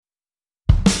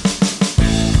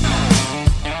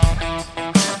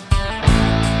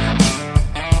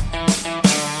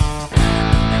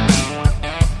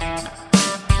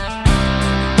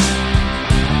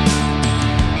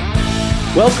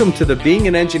Welcome to the Being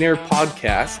an Engineer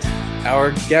podcast. Our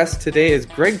guest today is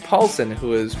Greg Paulson,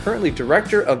 who is currently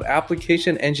Director of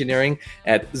Application Engineering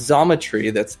at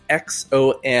Xometry. That's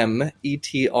Xometry,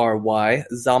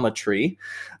 Xometry,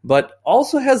 but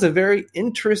also has a very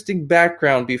interesting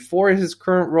background before his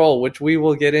current role, which we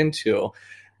will get into.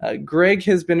 Greg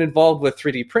has been involved with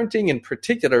 3D printing in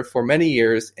particular for many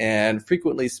years and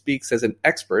frequently speaks as an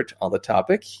expert on the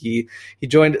topic. He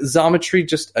joined Xometry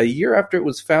just a year after it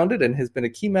was founded and has been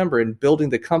a key member in building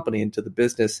the company into the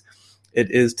business it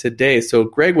is today. So,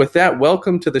 Greg, with that,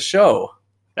 welcome to the show.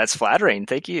 That's flattering.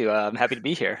 Thank you. I'm happy to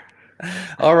be here.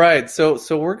 All right. So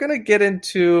we're going to get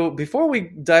into, before we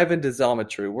dive into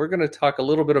Xometry, we're going to talk a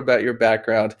little bit about your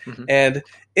background. Mm-hmm. And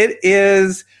it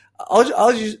is...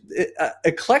 I'll use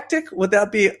eclectic. Would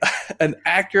that be an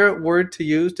accurate word to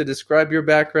use to describe your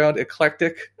background?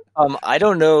 Eclectic? I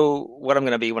don't know what I'm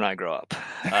going to be when I grow up.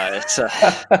 I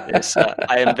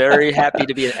am very happy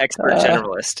to be an expert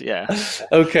generalist. Yeah.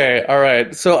 Okay. All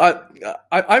right. So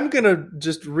I'm going to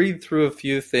just read through a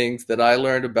few things that I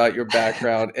learned about your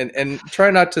background and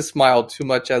try not to smile too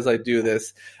much as I do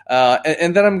this.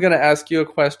 And then I'm going to ask you a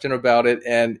question about it,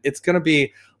 and it's going to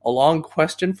be a long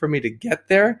question for me to get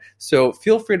there. So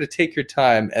feel free to take your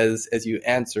time as you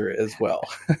answer as well.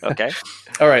 Okay.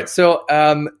 All right. So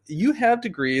you have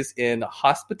degrees in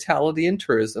hospitality and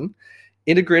tourism,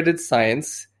 integrated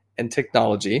science and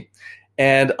technology,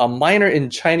 and a minor in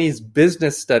Chinese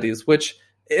business studies, which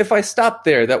if I stop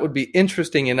there, that would be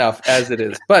interesting enough as it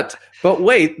is. But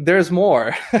wait, there's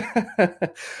more.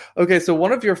 Okay. So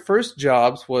one of your first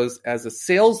jobs was as a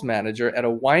sales manager at a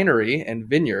winery and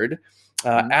vineyard.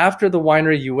 After the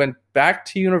winery, you went back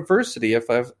to university, if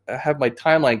I have my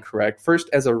timeline correct, first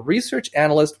as a research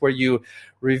analyst where you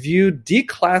reviewed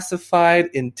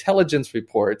declassified intelligence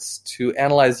reports to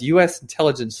analyze U.S.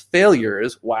 intelligence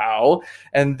failures. Wow.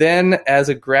 And then as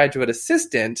a graduate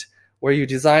assistant where you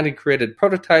designed and created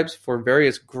prototypes for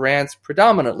various grants,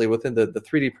 predominantly within the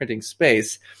 3D printing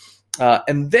space.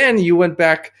 And then you went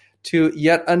back to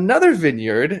yet another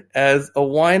vineyard as a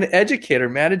wine educator,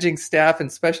 managing staff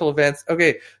and special events.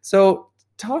 Okay, so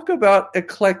talk about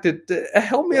eclectic.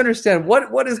 Help me understand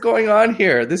what is going on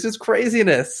here. This is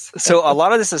craziness. So a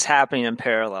lot of this is happening in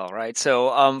parallel, right?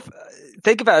 So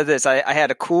think about this. I had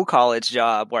a cool college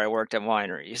job where I worked at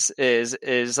wineries. Is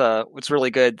what's really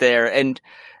good there, and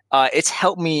it's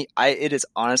helped me. It has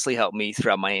honestly helped me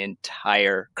throughout my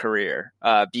entire career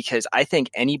because I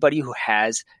think anybody who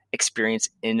has experience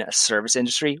in a service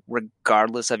industry,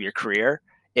 regardless of your career,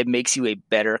 it makes you a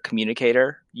better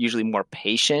communicator, usually more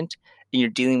patient, and you're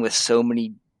dealing with so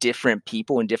many different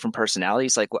people and different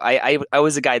personalities. Like I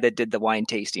was the guy that did the wine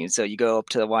tasting. So you go up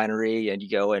to the winery and you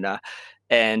go and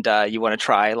you want to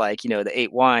try the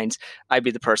 8 wines. I'd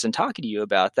be the person talking to you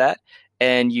about that.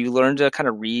 And you learn to kind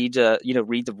of read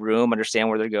the room, understand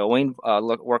where they're going,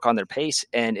 work on their pace.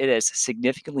 And it has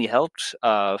significantly helped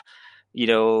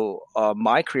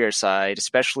my career side,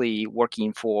 especially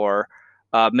working for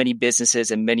many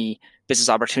businesses and many business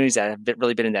opportunities that have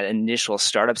really been in that initial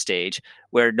startup stage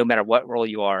where no matter what role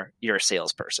you are, you're a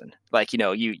salesperson.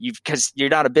 Because you're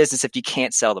not a business if you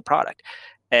can't sell the product.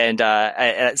 And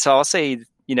so I'll say,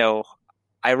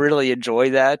 I really enjoy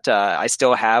that. I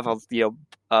still have,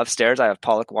 upstairs, I have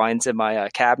Pollock wines in my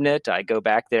cabinet. I go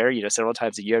back there, several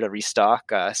times a year to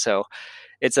restock. So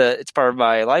it's part of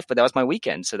my life, but that was my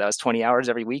weekend. So that was 20 hours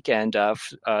every weekend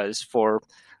for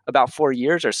about 4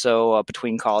 years or so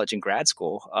between college and grad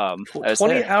school.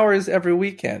 20 hours every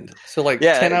weekend. So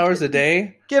 10 hours a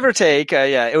day? Give or take.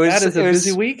 It was. That is a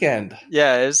busy weekend.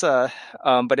 Yeah, it was,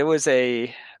 but it was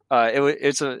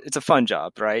it's a fun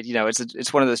job, right?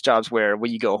 It's one of those jobs where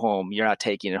when you go home, you're not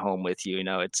taking it home with you.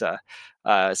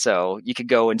 So you could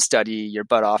go and study your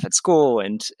butt off at school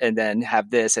and then have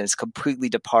this, and it's completely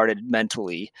departed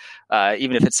mentally.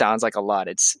 Even if it sounds like a lot,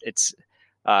 it's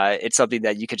something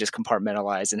that you could just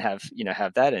compartmentalize and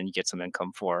have that, and you get some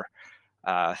income for,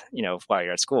 while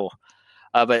you're at school.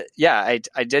 But yeah,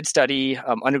 I did study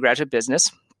undergraduate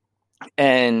business.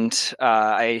 And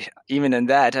even in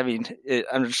that, I'm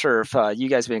not sure if you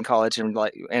guys been in college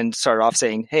and started off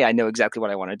saying, "Hey, I know exactly what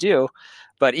I want to do,"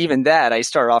 but even that, I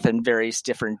started off in various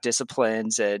different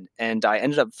disciplines, and I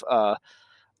ended up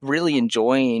really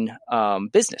enjoying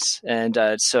business. And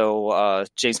so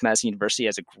James Madison University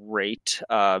has a great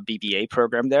BBA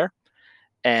program there,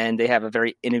 and they have a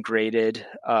very integrated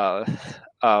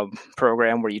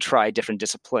program where you try different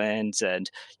disciplines and,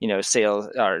 sales,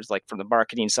 or like from the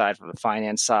marketing side, from the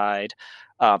finance side,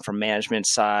 from management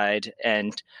side.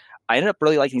 And I ended up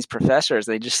really liking these professors.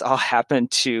 They just all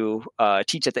happened to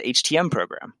teach at the HTM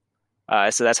program.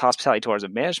 So that's hospitality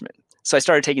tourism management. So I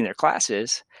started taking their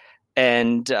classes,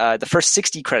 and the first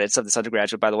 60 credits of this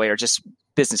undergraduate, by the way, are just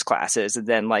business classes, and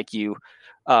then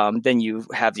you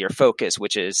have your focus,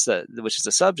 which is the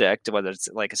subject, whether it's,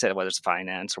 like I said, whether it's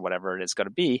finance or whatever it is going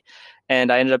to be.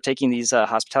 And I ended up taking these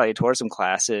hospitality and tourism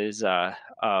classes,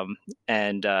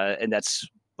 and that's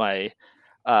my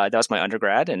that was my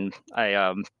undergrad. And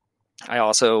I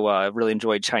also really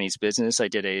enjoyed Chinese business. I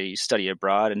did a study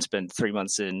abroad and spent 3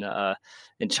 months in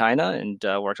China, and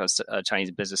worked on a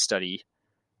Chinese business study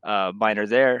minor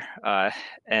there.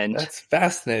 And That's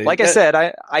fascinating. like I said,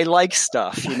 I like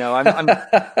stuff,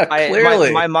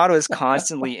 Clearly. my motto is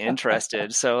constantly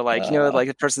interested. So like, like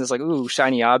the person that's like, ooh,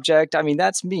 shiny object. I mean,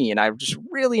 that's me. And I just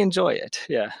really enjoy it.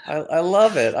 Yeah. I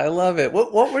love it. I love it.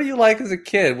 What were you like as a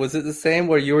kid? Was it the same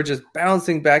where you were just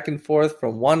bouncing back and forth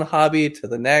from one hobby to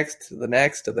the next, to the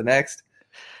next, to the next?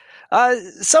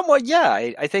 Somewhat. Yeah.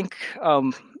 I think,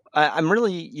 I'm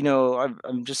really,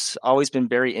 I'm just always been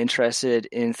very interested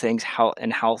in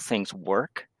how things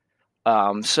work.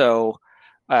 So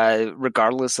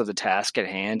regardless of the task at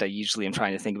hand, I usually am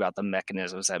trying to think about the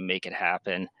mechanisms that make it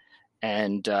happen.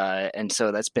 And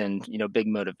so that's been, big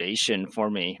motivation for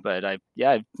me. But as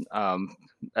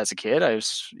a kid, I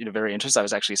was, very interested. I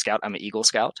was actually a scout. I'm an Eagle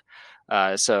Scout.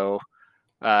 So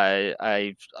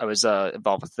I was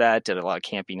involved with that, did a lot of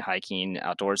camping, hiking,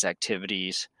 outdoors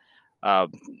activities.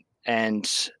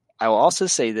 And I will also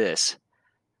say this,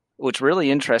 what's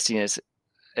really interesting is,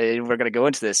 we're going to go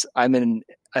into this. I'm in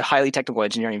a highly technical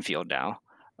engineering field now,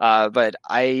 but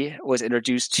I was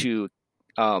introduced to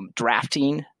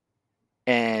drafting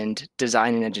and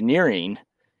design and engineering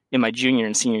in my junior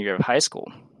and senior year of high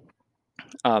school.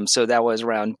 So that was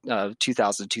around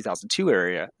 2000, 2002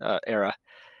 era.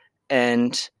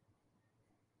 And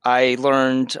I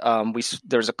learned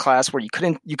there was a class where you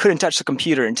couldn't touch the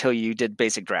computer until you did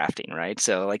basic drafting, right?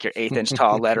 So like your 1/8 inch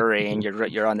tall lettering,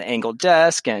 you're on the angled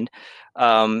desk, and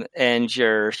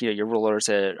your rulers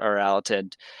are out,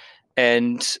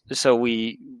 and so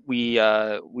we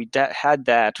had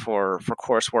that for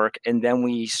coursework, and then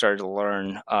we started to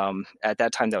learn at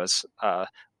that time that was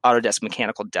Autodesk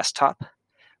Mechanical Desktop,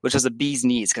 which was the bee's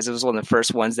knees, because it was one of the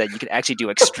first ones that you could actually do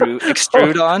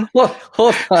extrude on.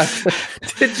 Hold on.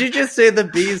 Did you just say the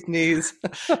bee's knees?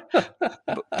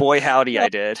 Boy, howdy, I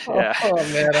did. Yeah. Oh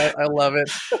man, I love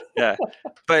it. Yeah,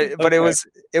 but Okay.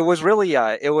 it was really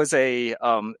it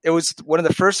was one of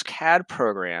the first CAD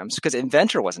programs, because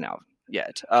Inventor wasn't out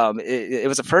yet. It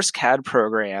was the first CAD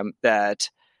program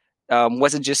that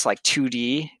wasn't just like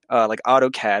 2D, like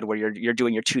AutoCAD, where you're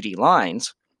doing your 2D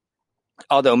lines.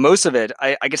 Although most of it,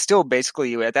 I could still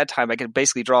basically, at that time, I could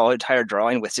basically draw an entire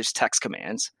drawing with just text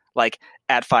commands, like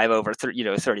at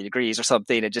 5/30 degrees or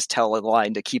something, and just tell a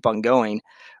line to keep on going.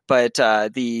 But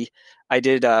I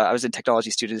was in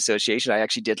Technology Student Association. I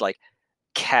actually did like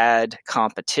CAD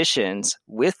competitions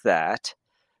with that.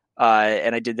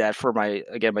 And I did that for my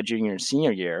junior and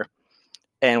senior year,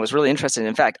 and was really interested.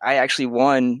 In fact, I actually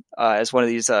won as one of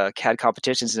these CAD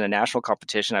competitions in a national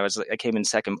competition. I came in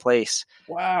second place.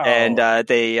 Wow. And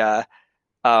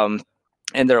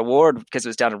and their award, because it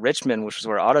was down in Richmond, which was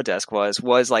where Autodesk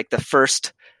was like the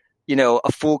first,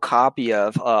 a full copy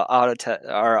of Autodesk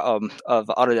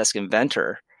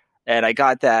Inventor, and I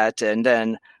got that, and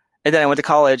then I went to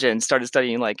college and started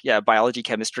studying biology,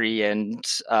 chemistry, and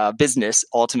business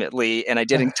ultimately. And I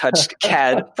didn't touch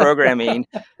CAD programming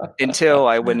until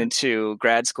I went into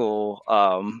grad school,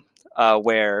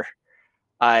 where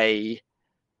I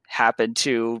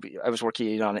was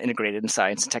working on integrated in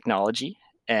science and technology,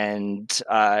 and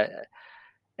I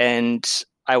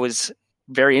was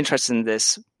very interested in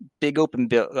this big open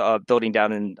building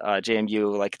down in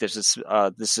JMU. Like there's this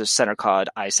is center called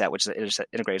ISAT, which is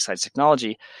integrated science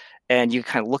technology, and you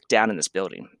kind of look down in this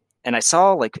building, and I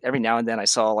saw every now and then I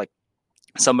saw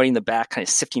somebody in the back kind of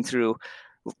sifting through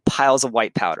piles of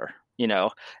white powder,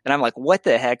 and I'm like, what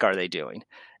the heck are they doing?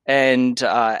 And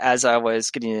as I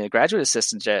was getting a graduate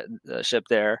assistantship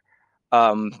there,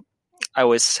 I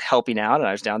was helping out, and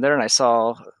I was down there, and I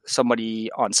saw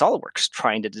somebody on SolidWorks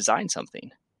trying to design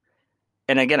something.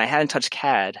 And again, I hadn't touched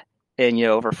CAD in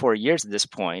over 4 years at this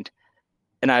point,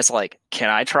 and I was like, "Can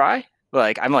I try?"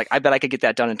 I bet I could get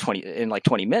that done in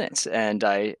 20 minutes. And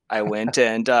I went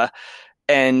and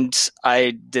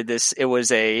I did this.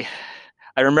 I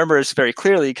remember this very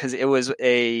clearly because it was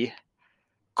a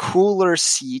cooler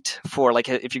seat for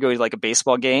if you go to a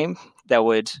baseball game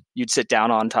you'd sit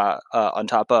down on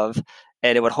top of,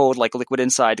 and it would hold liquid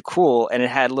inside to cool, and it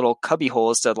had little cubby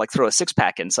holes to throw a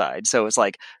 6-pack inside. So it was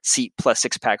seat plus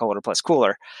 6-pack holder plus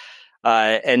cooler.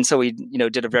 And so we,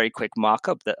 did a very quick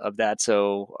mock-up of that,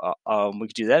 so we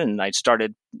could do that. And I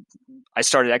started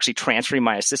actually transferring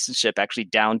my assistantship actually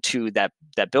down to that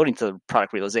building, to the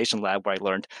product realization lab, where I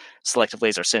learned selective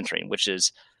laser sintering, which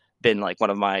has been like one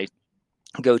of my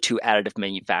go-to additive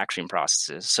manufacturing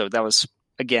processes. So that was,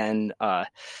 again,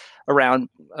 around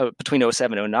between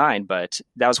 07 and 09, but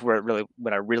that was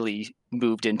when I really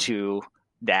moved into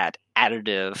that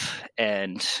additive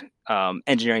and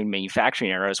engineering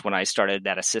manufacturing era, is when I started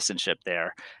that assistantship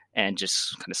there, and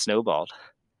just kind of snowballed.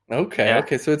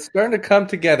 Okay. So it's starting to come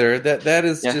together. That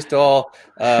is just all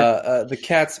the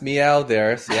cat's meow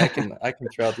there. See, I can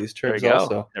throw out these terms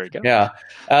also. There we go. Yeah.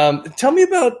 Tell me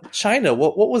about China.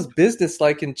 What was business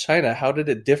like in China? How did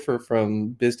it differ from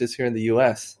business here in the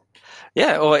U.S.?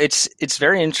 Yeah, well, it's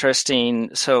very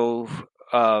interesting. So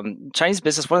Chinese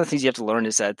business, one of the things you have to learn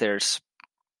is that this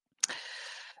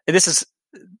is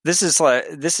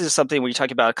something when you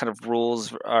talk about kind of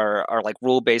rules are like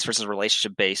rule based versus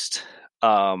relationship based.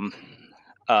 How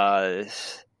do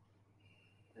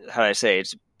I say,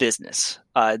 it's business.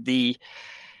 Here,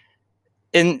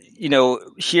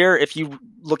 if you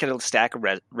look at a stack of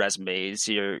resumes,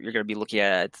 you're going to be looking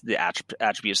at the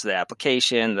attributes of the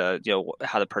application,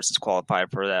 how the person's qualified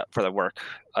for the work,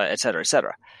 et cetera, et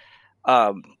cetera.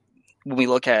 When we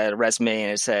look at a resume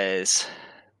and it says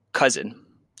cousin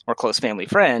or close family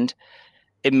friend,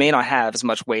 it may not have as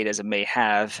much weight as it may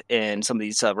have in some of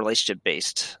these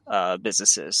relationship-based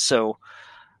businesses. So,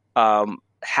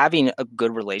 having a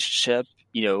good relationship,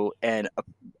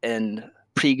 and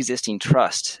pre-existing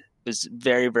trust is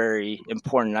very, very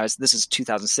important. This is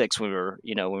 2006 when we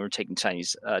were taking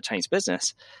Chinese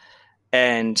business,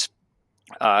 and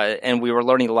we were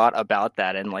learning a lot about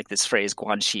that, and like this phrase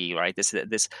guanxi, right? This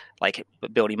like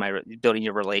building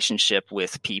your relationship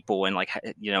with people, and like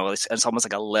it's almost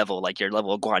like a level, like your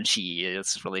level of guanxi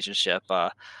is this relationship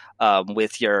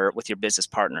with your business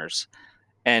partners,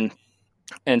 and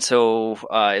so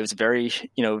it was very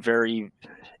very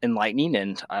enlightening,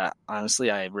 and honestly,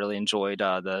 I really enjoyed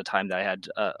the time that I had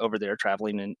over there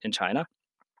traveling in China.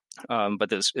 But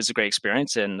this is a great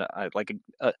experience, and I think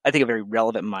a very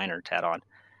relevant minor to add on.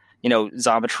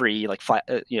 Xometry,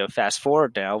 fast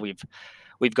forward now,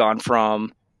 we've gone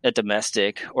from a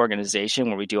domestic organization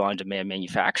where we do on-demand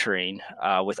manufacturing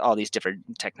with all these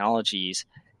different technologies,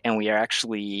 and we are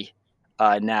actually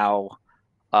now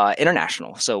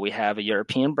international. So we have a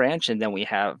European branch, and then we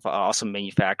have also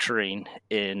manufacturing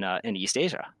in East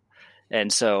Asia,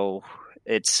 and so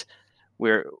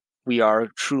we are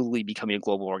truly becoming a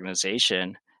global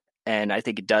organization. And I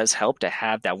think it does help to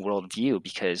have that worldview,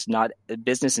 because not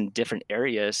business in different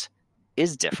areas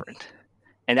is different,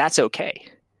 and that's okay.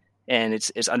 And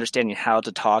it's understanding how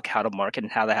to talk, how to market,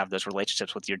 and how to have those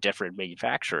relationships with your different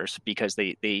manufacturers, because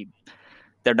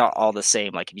they're not all the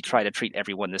same. Like if you try to treat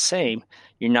everyone the same,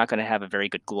 you're not going to have a very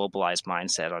good globalized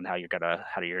mindset on how you're gonna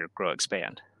grow,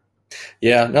 expand.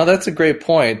 Yeah, no, that's a great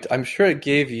point. I'm sure it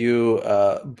gave you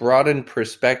broadened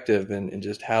perspective in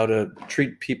just how to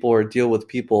treat people or deal with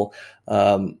people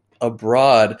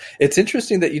abroad. It's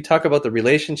interesting that you talk about the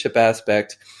relationship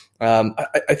aspect. I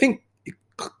think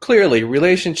clearly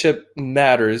relationship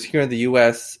matters here in the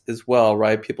U.S. as well,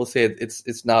 right? People say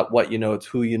it's not what you know, it's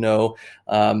who you know.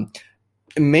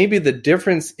 Maybe the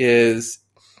difference is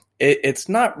it's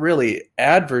not really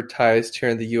advertised here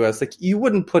in the U.S. Like you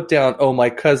wouldn't put down, "Oh, my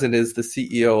cousin is the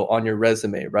CEO" on your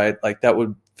resume, right? Like that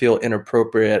would feel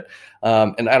inappropriate.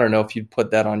 And I don't know if you'd put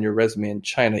that on your resume in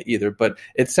China either. But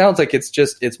it sounds like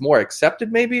it's more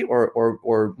accepted, maybe,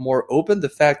 or more open. The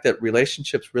fact that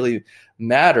relationships really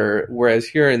matter, whereas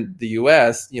here in the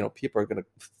U.S., people are going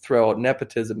to throw out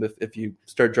nepotism if you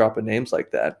start dropping names like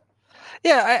that.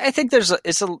 Yeah, I think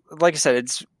like I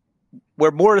said,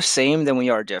 we're more the same than we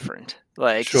are different.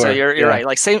 Like, sure, so you're right.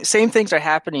 Like same things are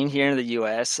happening here in the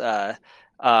U.S.,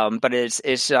 but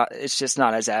it's just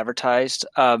not as advertised.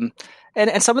 And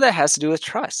some of that has to do with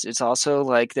trust. It's also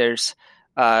like there's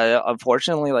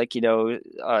unfortunately, like and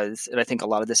I think a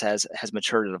lot of this has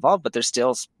matured and evolved, but there's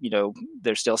still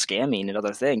scamming and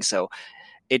other things. So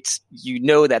it's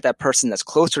that person that's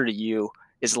closer to you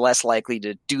is less likely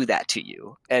to do that to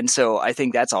you. And so I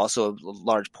think that's also a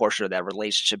large portion of that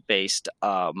relationship-based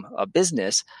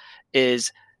business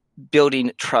is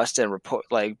building trust and rapport,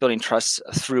 like building trust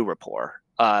through rapport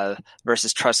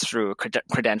versus trust through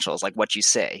credentials, like what you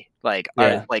say. Like,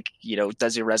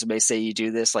 does your resume say you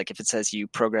do this? Like if it says you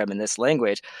program in this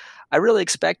language, I really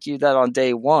expect you that on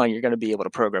day one, you're going to be able to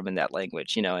program in that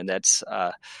language, and that's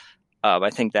I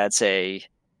think that's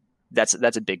that's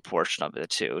a big portion of it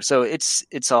too. So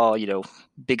it's all,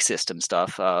 big system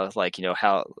stuff, like,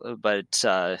 how, but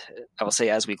I will say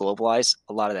as we globalize,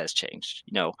 a lot of that has changed.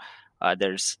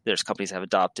 There's companies that have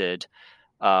adopted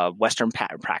Western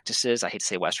patent practices. I hate to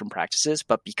say Western practices,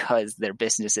 but because their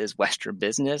business is Western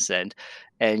business, and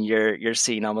you're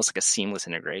seeing almost like a seamless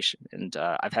integration. And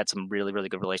I've had some really, really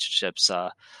good relationships,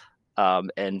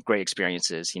 and great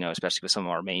experiences, especially with some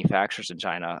of our manufacturers in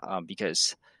China,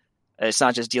 because it's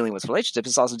not just dealing with relationships;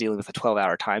 it's also dealing with a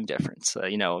 12-hour time difference,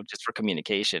 just for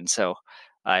communication. So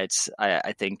I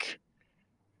think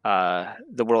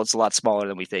the world's a lot smaller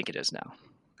than we think it is now.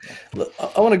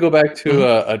 I want to go back to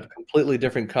a completely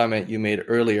different comment you made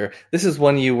earlier. This is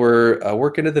when you were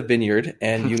working at the vineyard,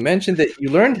 and you mentioned that you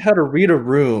learned how to read a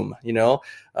room,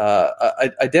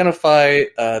 identify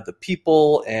the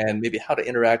people and maybe how to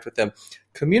interact with them.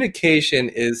 Communication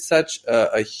is such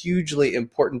a hugely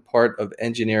important part of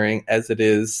engineering as it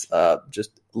is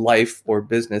just life or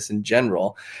business in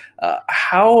general.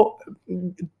 How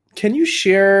can you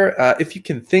share, if you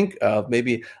can think of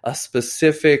maybe a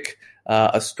specific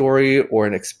a story or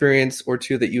an experience or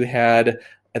two that you had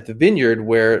at the vineyard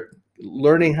where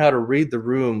learning how to read the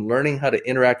room, learning how to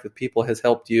interact with people has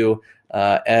helped you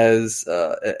as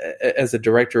a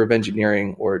director of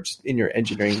engineering or just in your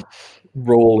engineering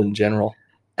role in general?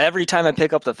 Every time I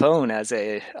pick up the phone as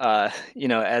as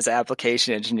an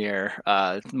application engineer,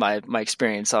 my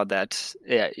experience on that,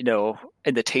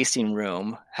 in the tasting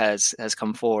room has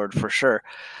come forward for sure.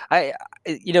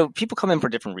 People come in for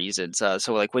different reasons.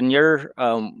 So like when you're,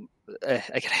 I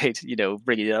hate,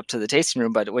 bringing it up to the tasting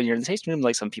room, but when you're in the tasting room,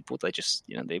 like some people, they just,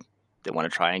 they want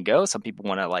to try and go. Some people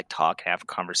want to like talk, have a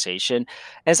conversation.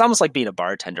 And it's almost like being a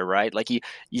bartender, right? Like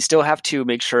you still have to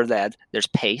make sure that there's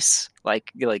pace,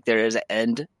 like there is an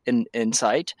end in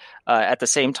sight. At the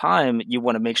same time, you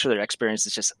want to make sure their experience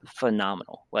is just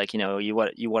phenomenal. Like, you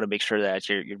want to make sure that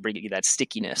you're bringing that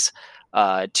stickiness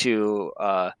to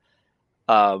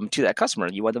that customer.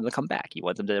 You want them to come back. You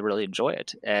want them to really enjoy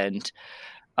it. And,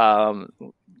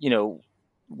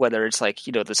 whether it's like,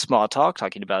 the small talk,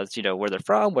 talking about, where they're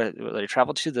from, where they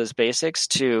travel to, those basics,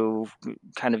 to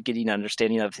kind of getting an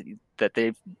understanding of that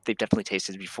they've definitely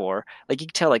tasted before. Like you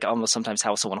can tell, like almost sometimes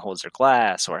how someone holds their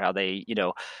glass, or how they,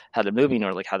 how they're moving,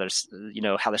 or like how they're,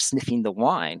 how they're sniffing the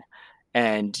wine.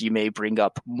 And you may bring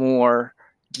up more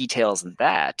details in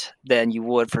that than you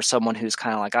would for someone who's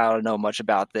kind of like, I don't know much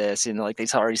about this, and like they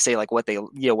already say like what they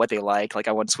like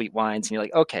I want sweet wines, and you're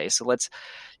like, okay, so let's,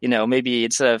 maybe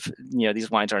instead of,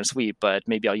 these wines aren't sweet, but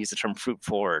maybe I'll use the term fruit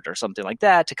forward or something like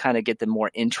that to kind of get them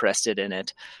more interested in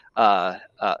it, up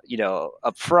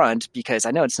front, because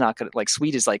I know it's not gonna, like,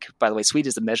 sweet is like, by the way, sweet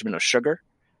is the measurement of sugar.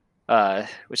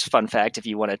 Which, fun fact, if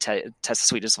you want to test the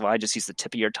sweetness of wine, just use the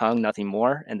tip of your tongue, nothing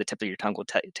more, and the tip of your tongue will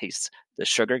taste the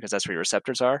sugar, because that's where your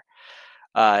receptors are.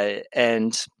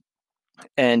 And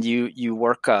you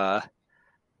work, and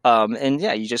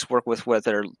yeah, you just work with what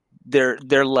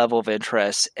their level of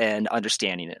interest and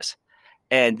understanding is.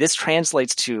 And this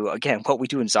translates to, again, what we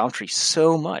do in Xometry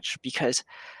so much, because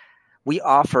we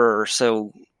offer,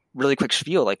 so really quick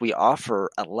spiel, like we offer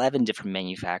 11 different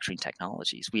manufacturing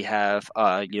technologies. We have,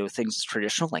 things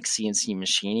traditional like CNC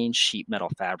machining, sheet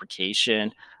metal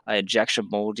fabrication, injection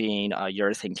molding,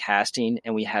 urethane casting,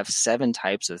 and we have 7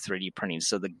 types of 3D printing.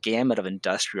 So the gamut of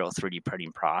industrial 3D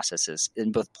printing processes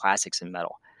in both plastics and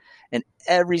metal. And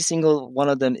every single one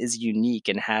of them is unique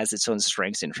and has its own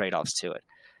strengths and trade-offs to it.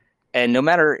 And no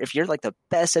matter if you're like the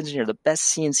best engineer, the best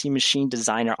CNC machine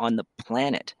designer on the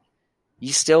planet,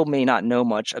 you still may not know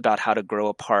much about how to grow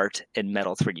a part in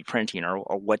metal 3D printing, or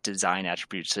what design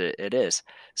attributes it is.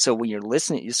 So when you're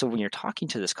when you're talking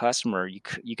to this customer, you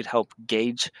could help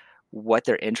gauge what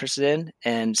they're interested in.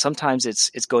 And sometimes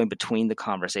it's going between the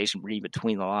conversation, reading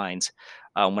between the lines.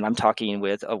 When I'm talking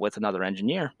with another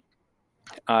engineer,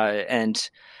 and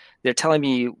they're telling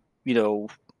me,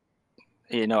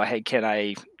 hey, can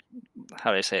I,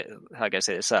 how do I say it? How can I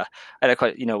say this? we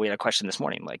had a question this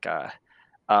morning, like,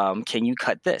 can you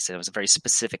cut this? And it was a very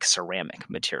specific ceramic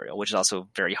material, which is also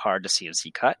very hard to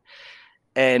CNC cut.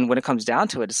 And when it comes down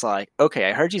to it, it's like, okay,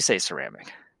 I heard you say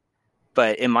ceramic,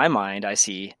 but in my mind, I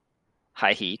see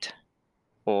high heat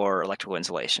or electrical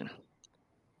insulation,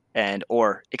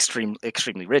 or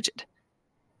extremely rigid.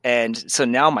 And so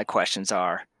now my questions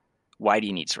are, why do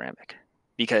you need ceramic?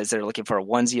 Because they're looking for a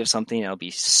onesie of something, and it'll be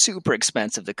super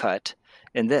expensive to cut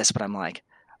in this. But I'm like,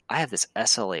 I have this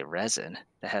SLA resin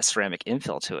that has ceramic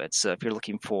infill to it. So if you're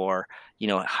looking for,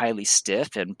 highly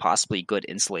stiff and possibly good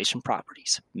insulation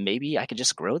properties, maybe I could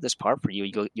just grow this part for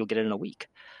you. You'll get it in a week.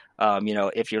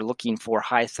 If you're looking for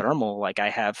high thermal, like I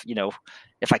have,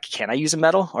 if can I use a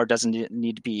metal, or doesn't it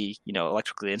need to be,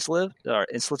 electrically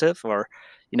insulative, or,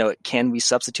 can we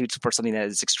substitute for something that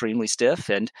is extremely stiff?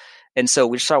 And so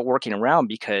we start working around,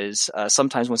 because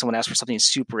sometimes when someone asks for something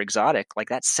super exotic, like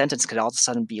that sentence could all of a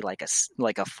sudden be like a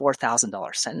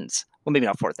 $4,000 sentence. Well, maybe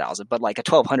not 4,000, but like a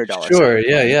 $1,200 Sure. sentence.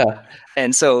 Yeah. Yeah.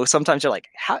 And so sometimes you're like,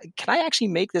 how can I actually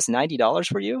make this $90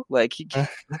 for you? Like,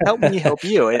 help me help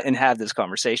you, and have this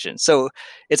conversation. So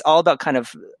it's all about kind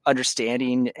of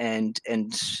understanding, and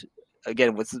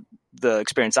again, with the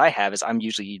experience I have, is I'm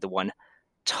usually the one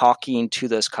talking to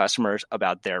those customers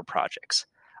about their projects.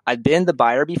 I've been the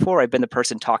buyer before. I've been the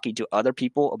person talking to other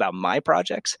people about my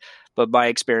projects, but my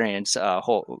experience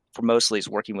for mostly is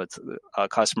working with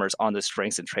customers on the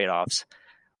strengths and trade-offs.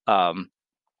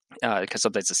 Because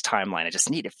sometimes it's timeline. I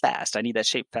just need it fast. I need that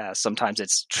shape fast. Sometimes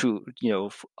it's true.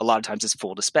 A lot of times it's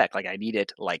full to spec. Like I need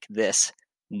it like this,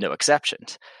 no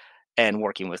exceptions. And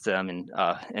working with them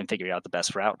and figuring out the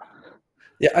best route.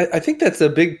 Yeah, I think that's a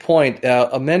big point.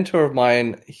 A mentor of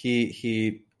mine,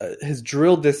 he has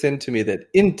drilled this into me, that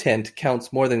intent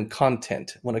counts more than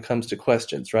content when it comes to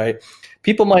questions, right?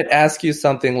 People might ask you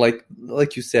something like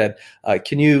you said,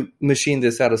 can you machine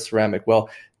this out of ceramic?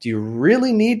 Well, do you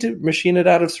really need to machine it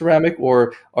out of ceramic,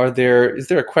 or is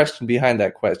there a question behind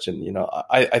that question?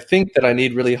 I think that I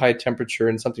need really high temperature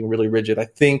and something really rigid. I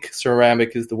think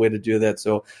ceramic is the way to do that.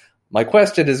 So my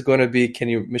question is going to be, can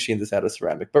you machine this out of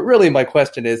ceramic? But really, my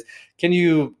question is, can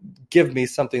you give me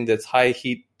something that's high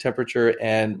heat temperature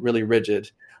and really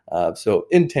rigid? So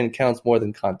intent counts more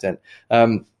than content.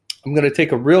 I'm going to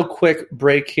take a real quick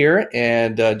break here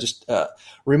and just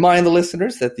remind the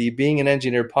listeners that the Being an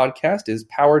Engineer podcast is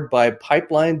powered by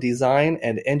Pipeline Design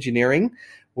and Engineering,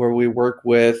 where we work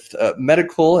with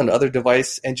medical and other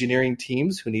device engineering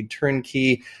teams who need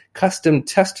turnkey custom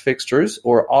test fixtures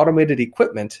or automated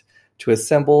equipment to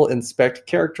assemble, inspect,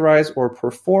 characterize, or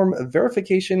perform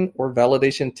verification or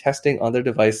validation testing on their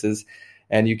devices.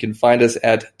 And you can find us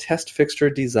at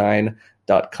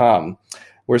testfixturedesign.com.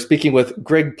 We're speaking with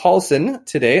Greg Paulson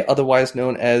today, otherwise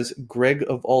known as Greg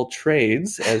of all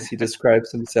trades, as he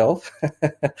describes himself,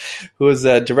 who is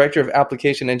a Director of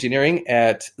Application Engineering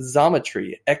at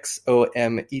Xometry,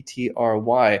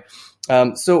 Xometry.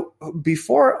 So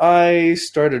before I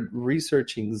started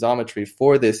researching Xometry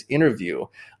for this interview,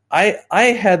 I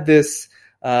had this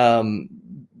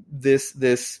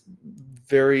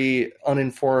very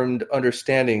uninformed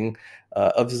understanding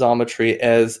of Xometry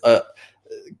as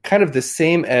kind of the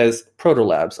same as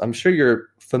Protolabs. I'm sure you're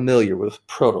familiar with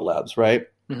Protolabs, right?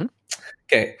 Mm-hmm.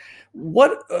 Okay.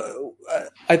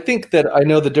 I think that I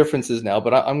know the differences now,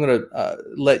 but I'm going to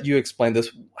let you explain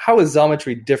this. How is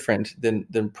Xometry different than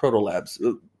Protolabs?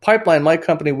 Pipeline, my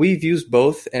company, we've used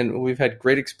both, and we've had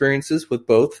great experiences with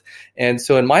both. And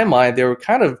so in my mind, they were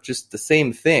kind of just the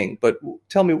same thing. But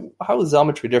tell me, how is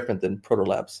Xometry different than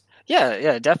Protolabs?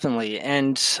 Yeah, definitely.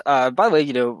 And by the way,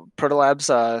 Protolabs,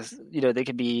 they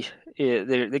could be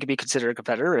they could be considered a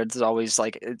competitor. It's always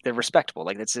like they're respectable.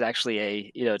 Like it's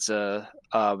actually it's a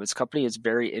company. It's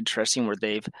very interesting, where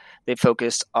they've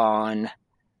focused on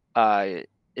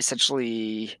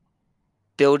essentially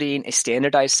building a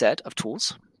standardized set of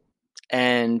tools,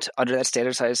 and under that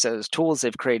standardized set of tools,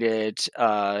 they've created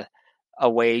a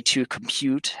way to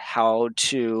compute how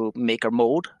to make or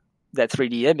mold that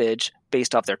 3D image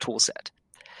based off their tool set.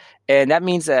 And that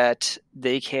means that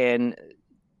they can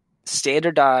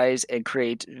standardize and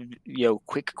create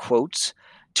quick quotes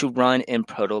to run in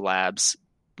Protolabs'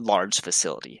 large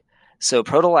facility. So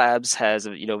Protolabs has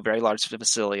a very large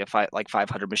facility of like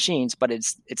 500 machines, but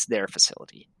it's their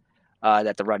facility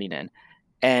that they're running in.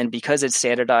 And because it's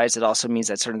standardized, it also means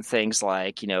that certain things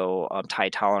like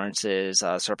tight tolerances,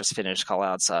 surface finish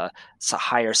callouts,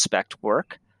 higher spec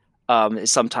work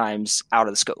is sometimes out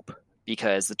of the scope,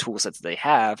 because the tool sets that they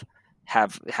have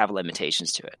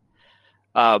limitations to it.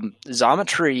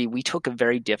 Xometry, we took a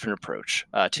very different approach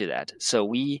to that. So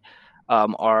we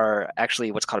are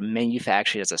actually what's called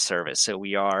manufacturing as a service. So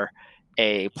we are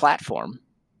a platform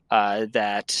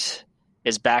that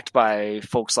is backed by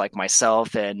folks like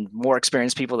myself and more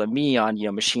experienced people than me on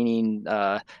machining,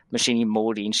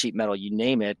 molding, sheet metal, you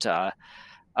name it,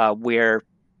 where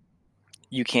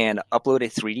you can upload a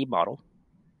 3D model.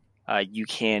 You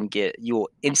will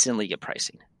instantly get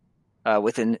pricing.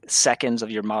 Within seconds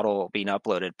of your model being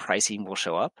uploaded, pricing will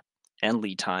show up, and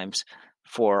lead times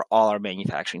for all our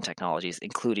manufacturing technologies,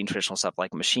 including traditional stuff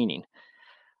like machining.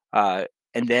 And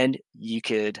then you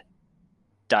could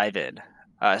dive in.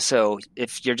 So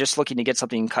if you're just looking to get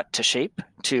something cut to shape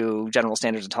to general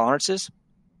standards and tolerances,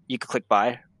 you could click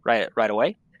buy right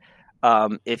away.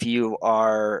 If you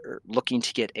are looking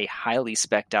to get a highly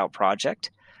spec'd out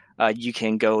project, you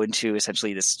can go into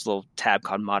essentially this little tab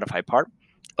called Modify Part,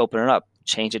 open it up,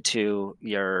 change it to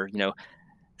your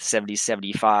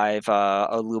 7075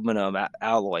 aluminum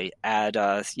alloy, add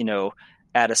a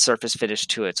surface finish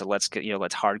to it. So let's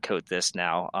hard coat this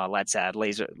now. Let's add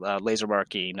laser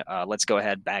marking. Let's go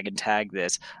ahead, bag and tag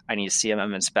this. I need a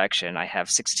CMM inspection. I have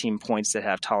 16 points that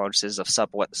have tolerances of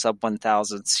sub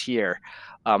 1,000ths here.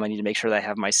 I need to make sure that I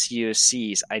have my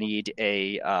COCs. I need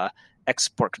a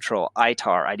export control,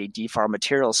 ITAR. I need DFAR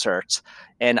material certs,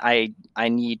 and I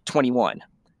need 21.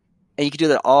 And you can do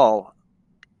that all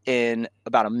in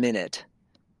about a minute,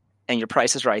 and your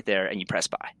price is right there, and you press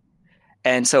buy.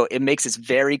 And so it makes this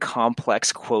very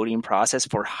complex quoting process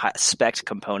for spec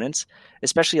components,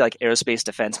 especially like aerospace,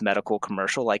 defense, medical,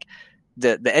 commercial. Like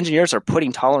the engineers are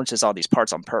putting tolerances on these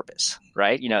parts on purpose,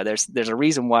 right? There's a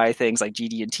reason why things like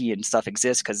GD&T and stuff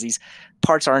exist, because these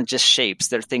parts aren't just shapes;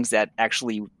 they're things that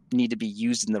actually need to be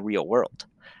used in the real world.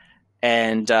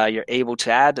 And you're able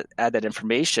to add that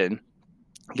information,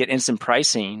 get instant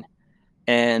pricing,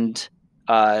 and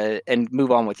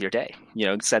move on with your day.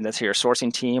 Send that to your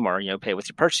sourcing team, or pay with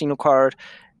your purchasing card,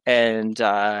 and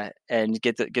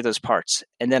get those parts.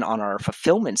 And then on our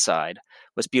fulfillment side,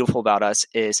 what's beautiful about us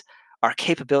is our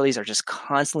capabilities are just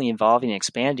constantly evolving and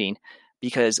expanding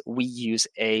because we use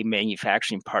a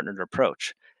manufacturing partnered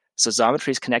approach. So Xometry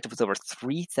is connected with over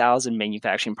 3,000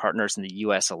 manufacturing partners in the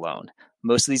U.S. alone.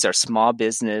 Most of these are small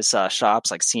business shops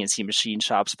like CNC machine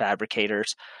shops,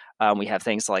 fabricators. We have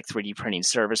things like 3D printing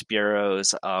service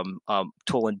bureaus,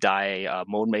 tool and die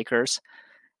mold makers.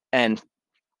 And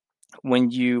when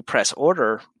you press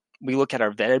order, we look at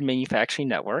our vetted manufacturing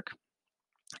network,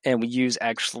 and we use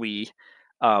actually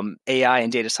AI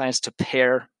and data science to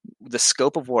pair the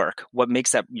scope of work, what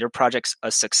makes your project a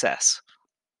success,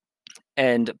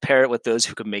 and pair it with those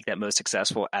who can make that most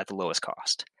successful at the lowest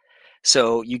cost.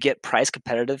 So you get price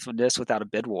competitiveness without a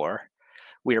bid war.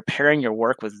 We are pairing your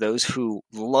work with those who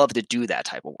love to do that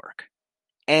type of work.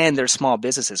 And they're small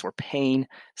businesses. We're paying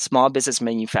small business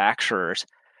manufacturers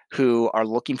who are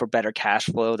looking for better cash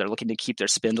flow. They're looking to keep their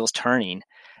spindles turning.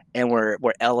 And we're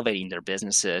elevating their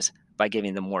businesses by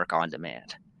giving them work on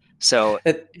demand. So,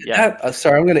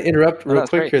 sorry, I'm going to interrupt real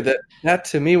quick here. That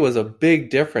to me was a big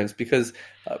difference, because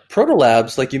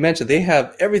Protolabs, like you mentioned, they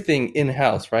have everything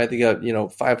in-house, right? They got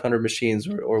 500 machines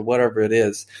or whatever it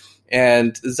is.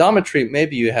 And Xometry,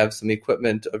 maybe you have some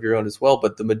equipment of your own as well,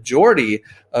 but the majority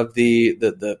of the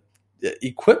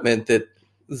equipment that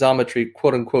Xometry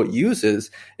quote unquote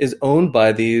uses is owned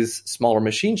by these smaller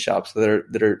machine shops that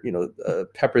are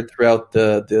peppered throughout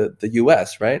the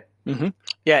U.S., right? Mm-hmm.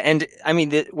 Yeah, and I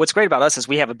mean, what's great about us is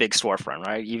we have a big storefront,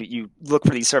 right? You look for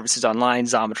these services online,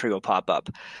 Xometry will pop up,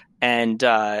 and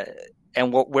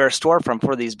we're a storefront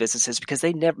for these businesses because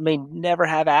they may never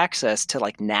have access to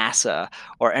like NASA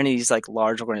or any of these like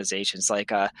large organizations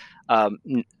like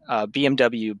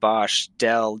BMW, Bosch,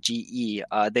 Dell, GE.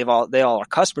 They all are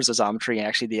customers of Xometry, and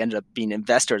actually they ended up being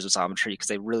investors of Xometry because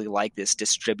they really like this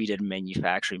distributed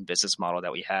manufacturing business model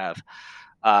that we have,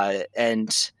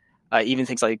 even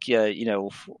things like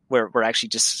we're actually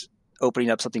just opening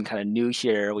up something kind of new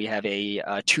here. We have a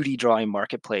 2D drawing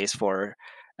marketplace for.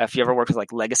 If you ever work with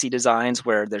like legacy designs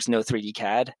where there's no 3D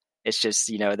CAD, it's just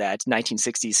that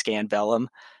 1960s scan vellum.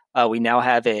 We now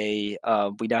have a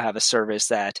service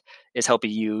that is helping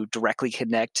you directly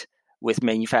connect with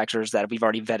manufacturers that we've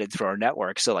already vetted through our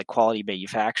network. So like quality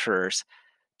manufacturers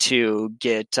to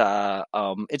get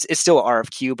it's still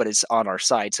RFQ, but it's on our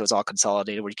site, so it's all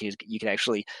consolidated where you can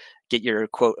actually get your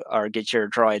quote or get your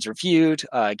drawings reviewed,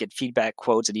 get feedback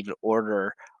quotes, and even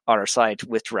order on our site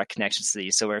with direct connections to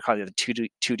these. So we're calling it the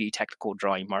 2D technical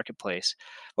drawing marketplace.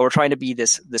 But we're trying to be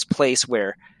this place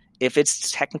where if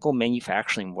it's technical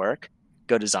manufacturing work,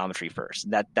 go to Xometry first.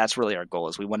 That's really our goal.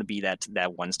 Is we want to be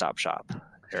that one-stop shop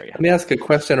area. Let me ask a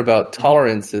question about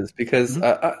tolerances, because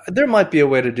there might be a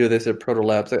way to do this at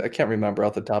Protolabs. I can't remember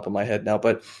off the top of my head now,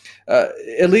 but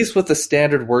at least with the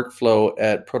standard workflow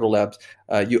at Protolabs,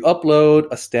 you upload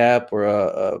a STEP or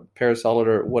a Parasolid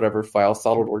or whatever file,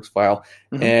 SolidWorks file,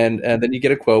 and then you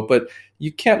get a quote. But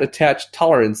you can't attach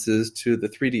tolerances to the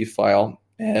 3D file.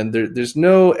 And there's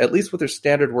no, at least with their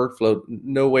standard workflow,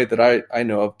 no way that I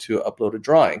know of to upload a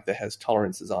drawing that has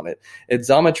tolerances on it. At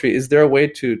Xometry, is there a way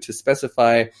to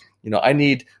specify, I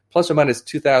need plus or minus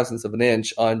 0.02 of an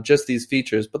inch on just these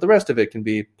features, but the rest of it can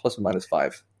be plus or minus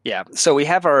 5? Yeah. So we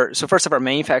have first of our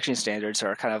manufacturing standards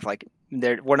are kind of like,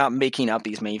 we're not making up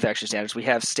these manufacturing standards. We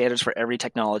have standards for every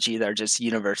technology that are just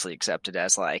universally accepted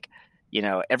as like,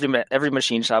 Every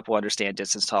machine shop will understand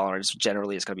distance tolerance.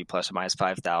 Generally, it's going to be plus or minus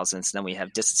 5 thousandths. Then we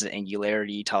have distance and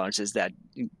angularity tolerances that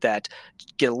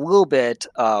get a little bit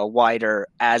wider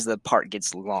as the part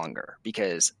gets longer,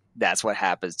 because that's what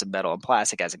happens to metal and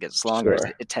plastic as it gets longer.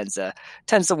 Sure. It tends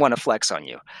to want to flex on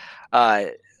you.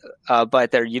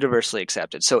 But they're universally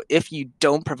accepted. So if you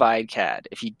don't provide CAD,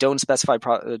 if you don't specify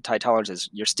tight tolerances,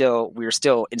 we're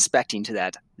still inspecting to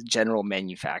that general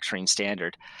manufacturing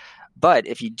standard. But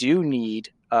if you do need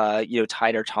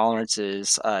tighter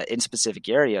tolerances in specific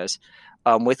areas,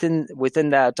 within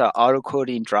that auto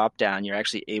quoting drop down, you're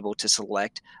actually able to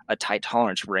select a tight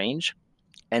tolerance range,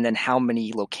 and then how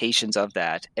many locations of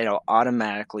that, it'll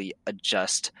automatically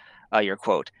adjust your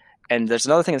quote. And there's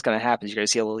another thing that's going to happen. You're going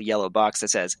to see a little yellow box that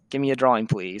says, "Give me a drawing,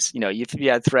 please." If you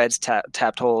had threads,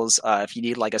 tapped holes, if you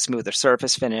need like a smoother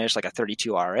surface finish, like a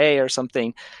 32 RA or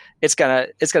something, it's gonna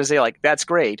say like, "That's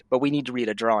great, but we need to read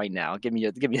a drawing now. Give me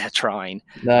that drawing."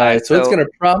 Nice. So it's going to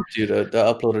prompt you to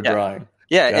upload a drawing.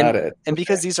 Yeah, Got it. And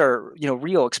because these are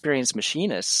real experienced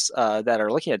machinists that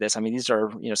are looking at this. I mean, these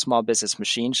are small business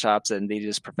machine shops, and they do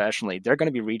this professionally. They're going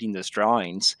to be reading those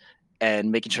drawings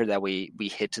and making sure that we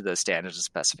hit to the standards and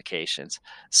specifications.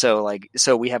 So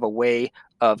we have a way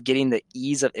of getting the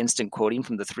ease of instant quoting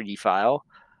from the 3D file,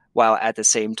 while at the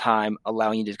same time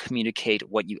allowing you to communicate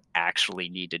what you actually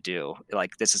need to do.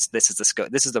 Like this is the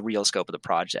scope. This is the real scope of the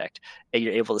project, and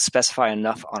you're able to specify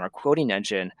enough on our quoting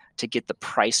engine to get the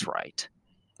price right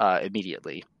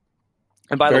immediately.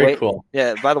 And by the way, cool.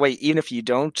 Yeah. By the way, even if you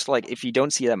don't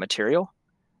see that material,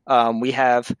 we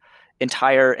have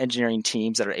entire engineering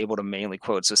teams that are able to manually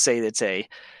quote. So say it's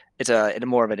a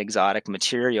more of an exotic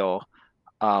material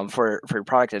for your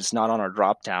product that's not on our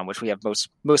drop down, which we have most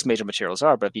major materials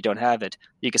are. But if you don't have it,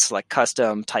 you can select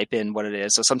custom, type in what it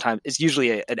is. So sometimes it's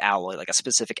usually an alloy, like a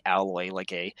specific alloy,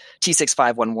 like a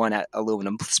T6511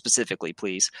 aluminum specifically,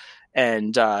 please.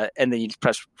 And then you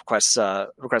press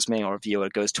request manual review.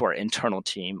 It goes to our internal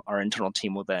team. Our internal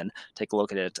team will then take a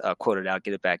look at it, quote it out,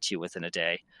 get it back to you within a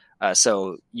day.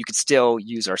 So you could still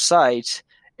use our site,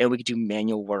 and we could do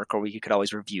manual work, or we could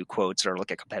always review quotes or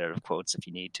look at competitive quotes if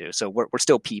you need to. So we're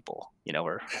still people,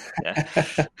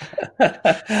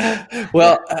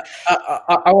 Well,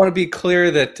 I want to be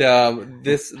clear that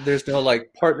there's no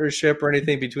like partnership or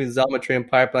anything between Xometry and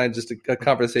Pipeline. Just a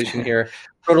conversation here.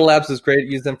 Protolabs is great.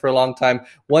 Used them for a long time.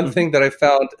 One thing that I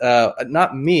found,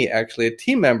 not me actually, a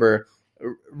team member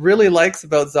really likes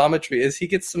about Xometry is he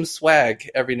gets some swag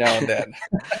every now and then.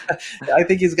 I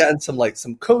think he's gotten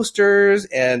some coasters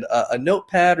and a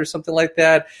notepad or something like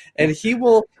that, and he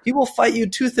will fight you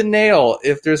tooth and nail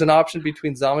if there's an option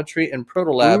between Xometry and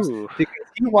Protolabs. Ooh. Because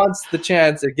he wants the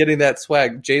chance of getting that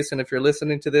swag. Jason, if you're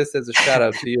listening to this, as a shout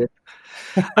out to you.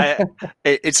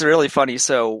 It's really funny.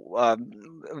 So,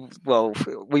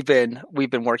 we've been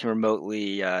working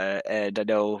remotely, and I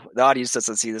know the audience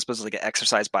doesn't see this, but there's like an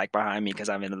exercise bike behind me because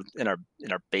I'm in our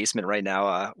basement right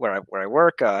now, where I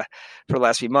work for the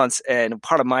last few months, and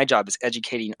part of my job is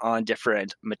educating on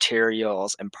different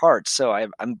materials and parts. So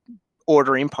I'm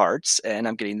ordering parts and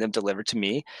I'm getting them delivered to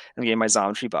me. I'm getting my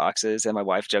Xometry boxes, and my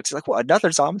wife jokes, she's like, "What, another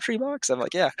Xometry box?" I'm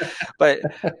like, "Yeah." But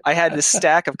I had this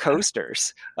stack of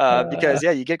coasters because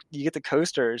you get the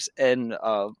coasters, and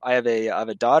I have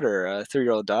a daughter, a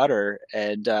 3-year-old daughter,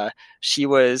 and she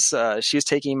was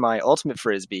taking my ultimate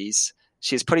frisbees.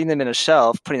 She was putting them in a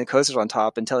shelf, putting the coasters on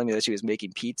top, and telling me that she was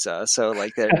making pizza. So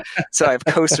so I have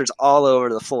coasters all over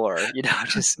the floor.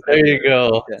 Just there you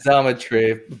go. Yeah.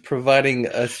 Xometry, providing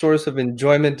a source of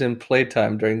enjoyment and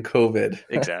playtime during COVID.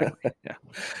 Exactly.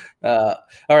 Yeah.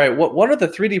 All right. One of the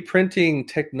 3D printing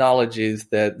technologies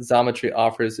that Xometry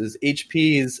offers is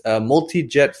HP's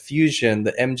multi-jet fusion,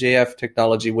 the MJF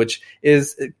technology, which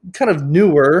is kind of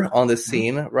newer on the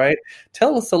scene, right?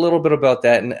 Tell us a little bit about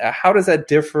that, and how does that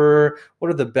differ? What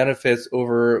are the benefits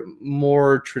over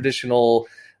more traditional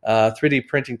 3D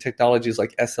printing technologies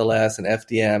like SLS and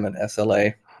FDM and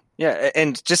SLA? Yeah,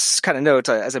 and just kind of note,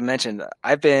 as I mentioned,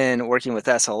 I've been working with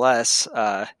SLS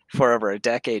for over a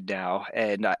decade now,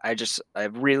 and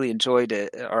I've really enjoyed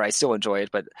it, or I still enjoy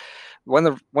it. But one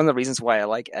of the reasons why I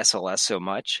like SLS so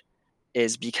much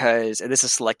is because, and this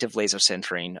is selective laser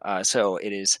sintering. So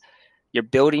it is, you're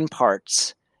building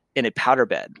parts in a powder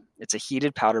bed. It's a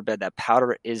heated powder bed. That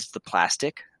powder is the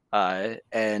plastic,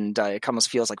 and it almost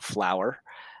feels like flour,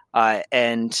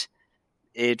 and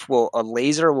a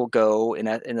laser will go in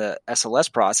the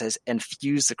SLS process and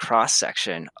fuse the cross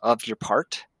section of your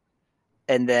part,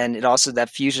 and then that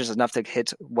fusion is enough to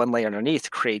hit one layer underneath to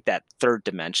create that third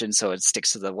dimension, so it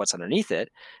sticks to what's underneath it,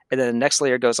 and then the next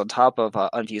layer goes on top of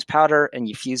unfused powder, and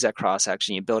you fuse that cross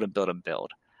section, you build and build and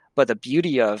build. But the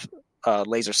beauty of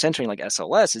laser sintering like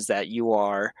SLS is that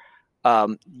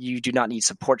you do not need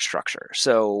support structure.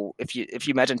 So if you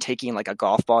imagine taking like a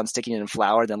golf ball and sticking it in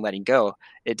flour, then letting go,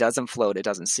 it doesn't float, it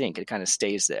doesn't sink, it kind of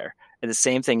stays there. And the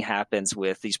same thing happens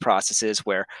with these processes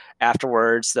where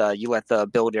afterwards you let the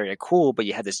build area cool, but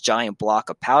you had this giant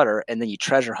block of powder, and then you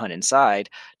treasure hunt inside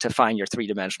to find your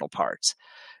three-dimensional parts.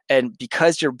 And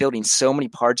because you're building so many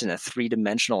parts in a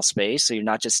three-dimensional space, so you're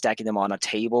not just stacking them on a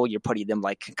table, you're putting them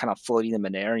like kind of floating them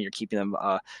in air, and you're keeping them,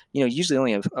 usually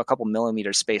only a couple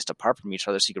millimeters spaced apart from each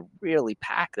other, so you could really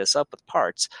pack this up with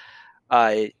parts.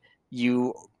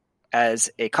 You, as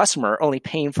a customer, are only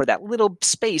paying for that little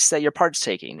space that your part's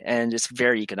taking, and it's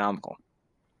very economical.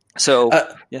 So,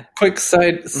 yeah. Quick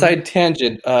side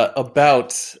tangent about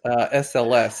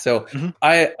SLS. So,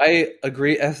 I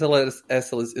agree.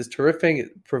 SLS is terrific.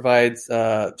 It provides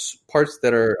parts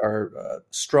that are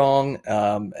strong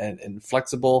and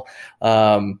flexible,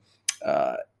 and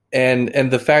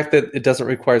the fact that it doesn't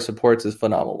require supports is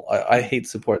phenomenal. I hate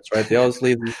supports. Right? They always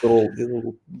leave these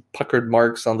little puckered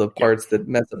marks on the parts that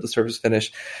mess up the surface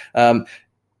finish.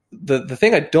 The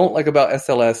thing I don't like about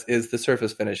SLS is the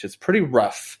surface finish. It's pretty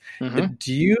rough. Mm-hmm.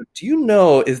 Do you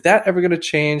know, is that ever going to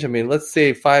change? I mean, let's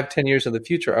say 5-10 years in the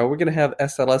future, are we going to have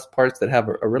SLS parts that have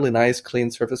a really nice,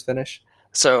 clean surface finish?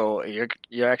 So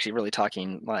you're actually really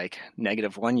talking like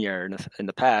 -1 year in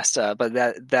the past,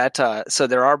 but so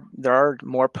there are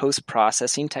more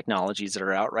post-processing technologies that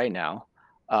are out right now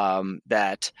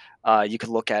that you could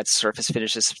look at surface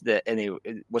finishes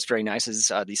what's very nice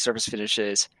is these surface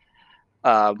finishes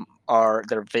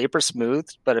they're vapor smooth,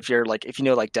 but if you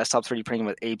know like desktop 3D printing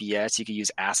with ABS, you can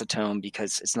use acetone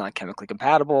because it's not chemically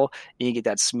compatible, and you get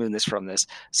that smoothness from this.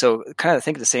 So kind of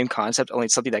think of the same concept, only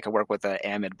something that can work with an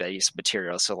amide based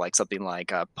material, so like something like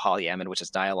polyamide, which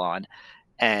is nylon,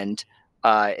 and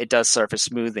it does surface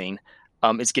smoothing.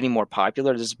 It's getting more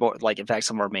popular. There's more, like, in fact,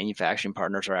 some of our manufacturing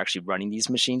partners are actually running these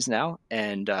machines now,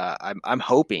 and I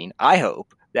hope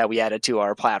that we add it to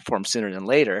our platform sooner than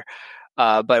later.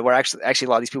 But we're actually a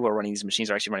lot of these people who are running these machines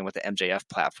are actually running with the MJF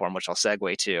platform, which I'll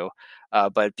segue to.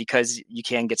 But because you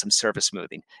can get some surface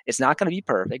smoothing, it's not going to be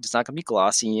perfect. It's not going to be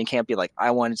glossy. You can't be like, I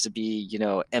want it to be,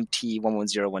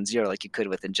 MT11010 like you could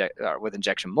with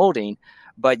injection molding.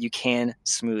 But you can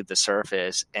smooth the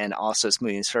surface, and also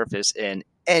smoothing the surface in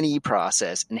any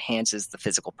process enhances the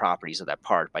physical properties of that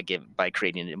part by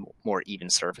creating a more even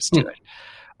surface to it.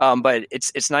 But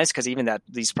it's nice because even that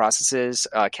these processes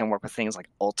can work with things like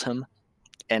Ultem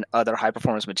and other high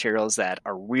performance materials that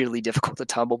are really difficult to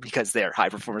tumble because they're high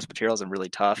performance materials and really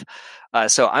tough.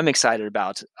 So I'm excited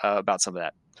about some of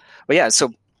that. But yeah,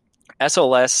 so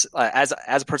SLS as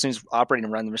a person who's operating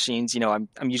and running the machines, I'm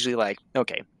usually like,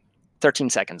 okay, 13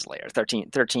 seconds later,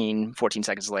 14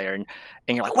 seconds later, and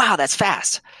you're like, wow, that's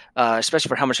fast, especially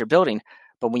for how much you're building.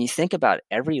 But when you think about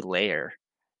every layer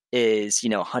is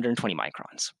 120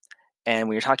 microns. And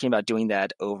when you're talking about doing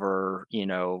that over, I'm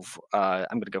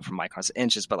going to go from microns to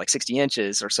inches, but like 60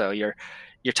 inches or so, you're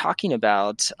talking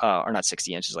about, or not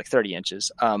 60 inches, like 30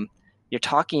 inches. You're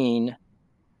talking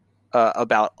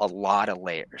about a lot of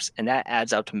layers, and that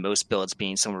adds up to most builds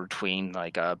being somewhere between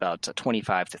like about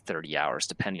 25 to 30 hours,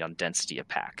 depending on density of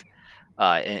pack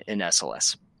in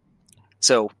SLS.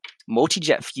 So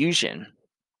multi-jet fusion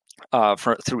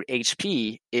through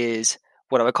HP is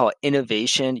what I would call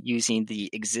innovation using the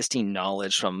existing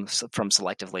knowledge from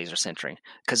selective laser sintering,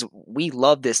 because we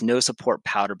love this no support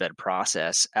powder bed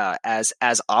process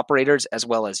as operators as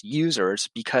well as users,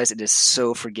 because it is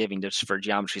so forgiving just for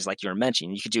geometries like you were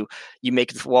mentioning. You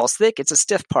make the walls thick, it's a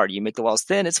stiff part. You make the walls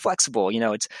thin, it's flexible.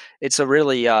 It's a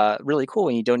really really cool,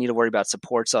 and you don't need to worry about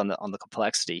supports on the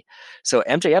complexity. So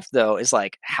MJF though is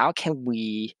like, how can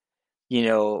we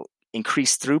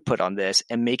increase throughput on this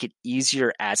and make it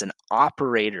easier as an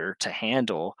operator to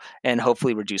handle, and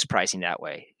hopefully reduce pricing that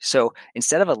way. So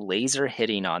instead of a laser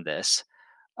hitting on this,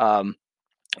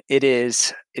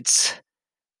 it's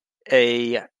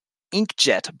a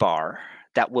inkjet bar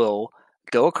that will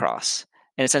go across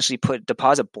and essentially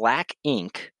deposit black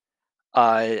ink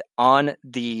on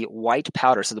the white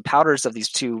powder. So the powders of these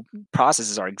two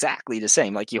processes are exactly the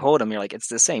same. Like, you hold them, you're like, it's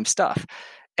the same stuff.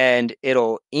 And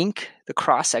it'll ink the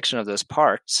cross section of those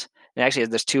parts. And actually,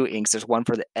 there's two inks. There's one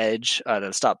for the edge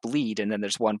to stop bleed, and then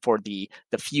there's one for the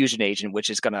fusion agent, which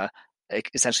is going to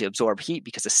essentially absorb heat,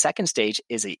 because the second stage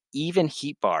is an even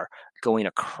heat bar going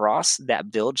across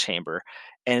that build chamber,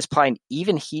 and it's applying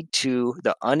even heat to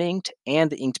the uninked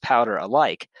and the inked powder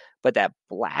alike. But that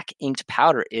black inked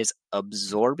powder is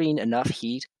absorbing enough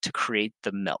heat to create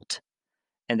the melt.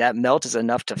 And that melt is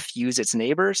enough to fuse its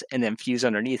neighbors and then fuse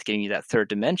underneath, getting you that third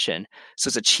dimension. So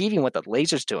it's achieving what the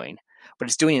laser's doing, but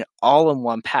it's doing it all in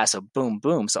one pass. So boom,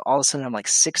 boom. So all of a sudden I'm like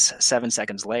 6, 7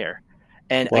 seconds later.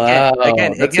 And again,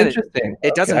 again, Wow, that's again, interesting. it Okay,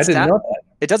 I doesn't didn't sound know that.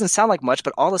 it doesn't sound like much,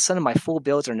 but all of a sudden my full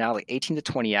builds are now like 18 to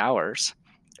 20 hours,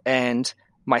 and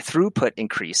my throughput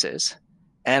increases.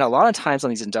 And a lot of times on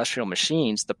these industrial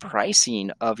machines, the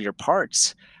pricing of your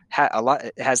parts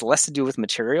it has less to do with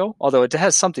material, although it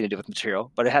has something to do with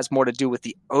material, but it has more to do with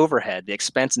the overhead, the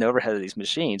expense and overhead of these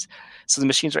machines. So the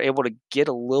machines are able to get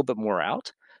a little bit more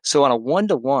out. So on a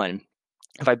one-to-one,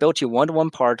 if I built you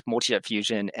one-to-one part, multi-jet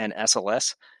fusion and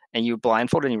SLS, and you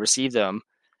blindfolded and you receive them,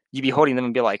 you'd be holding them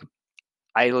and be like,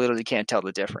 I literally can't tell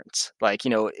the difference. Like,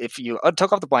 if you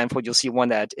took off the blindfold, you'll see one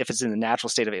that if it's in the natural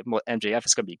state of MJF,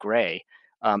 it's going to be gray.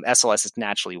 SLS is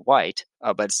naturally white,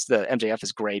 but the MJF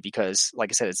is gray because,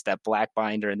 like I said, it's that black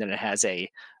binder, and then it has a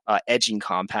edging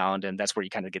compound, and that's where you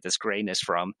kind of get this grayness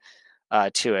from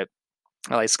to it.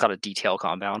 It's called a detail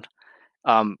compound.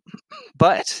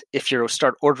 But if you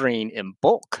start ordering in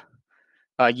bulk,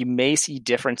 you may see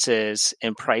differences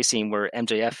in pricing where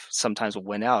MJF sometimes will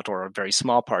win out, or very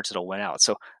small parts it'll win out.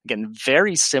 So again,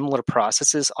 very similar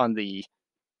processes on the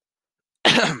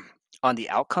on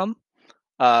the outcome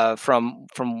from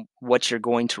what you're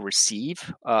going to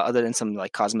receive, other than some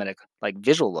like cosmetic, like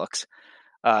visual looks.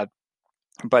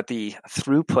 But the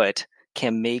throughput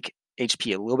can make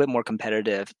HP a little bit more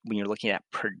competitive when you're looking at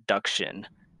production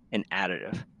and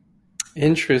additive.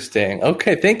 Interesting.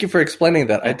 Okay, thank you for explaining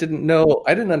that. Yeah. I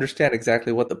didn't understand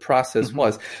exactly what the process Mm-hmm.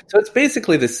 was. So it's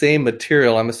basically the same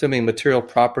material. I'm assuming material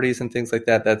properties and things like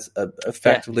that. That's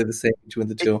effectively the same between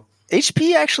the two.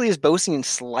 HP actually is boasting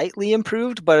slightly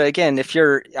improved, but again, if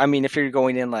you're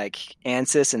going in like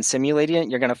ANSYS and simulating it,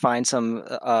 you're going to find some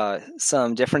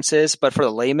differences. But for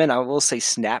the layman, I will say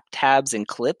snap tabs and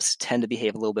clips tend to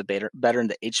behave a little bit better in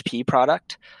the HP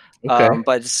product. Okay.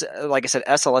 But like I said,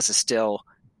 SLS is still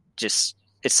just,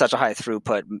 it's such a high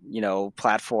throughput,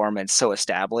 platform, and so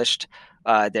established.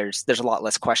 There's a lot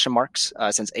less question marks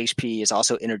since HP is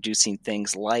also introducing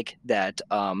things like that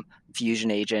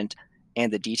fusion agent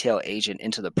and the detail agent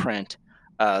into the print.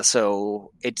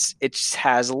 So it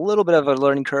has a little bit of a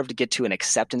learning curve to get to an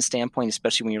acceptance standpoint,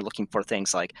 especially when you're looking for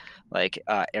things like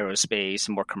aerospace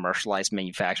and more commercialized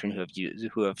manufacturing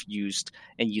who have used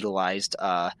and utilized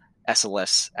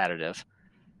SLS additive.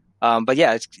 But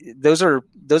yeah, those are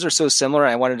so similar.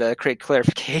 I wanted to create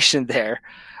clarification there.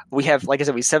 We have, like I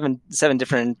said, we have seven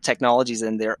different technologies,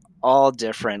 and they're all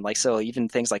different. Like, so even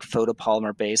things like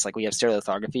photopolymer based, like we have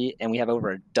stereolithography, and we have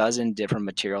over a dozen different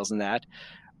materials in that.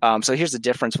 So here's the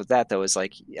difference with that, though, is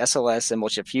like SLS and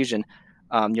multi-jet fusion,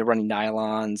 you're running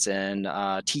nylons and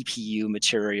TPU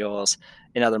materials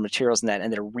and other materials in that,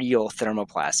 and they're real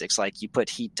thermoplastics. Like you put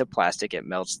heat to plastic, it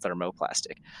melts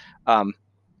thermoplastic.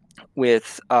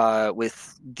 With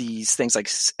these things like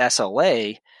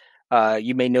SLA,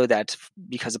 you may know that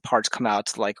because the parts come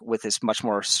out like with this much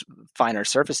more finer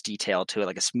surface detail to it,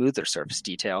 like a smoother surface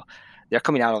detail, they're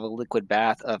coming out of a liquid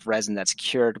bath of resin that's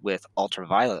cured with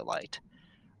ultraviolet light.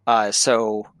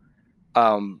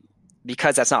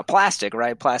 Because that's not plastic,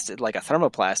 right? Plastic, like a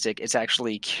thermoplastic, it's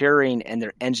actually curing, and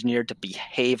they're engineered to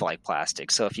behave like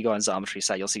plastic. So if you go on Xometry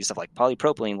site, you'll see stuff like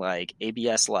polypropylene like,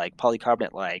 ABS like,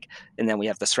 polycarbonate like, and then we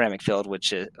have the ceramic filled,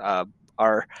 which is,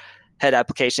 our head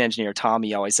application engineer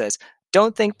Tommy always says,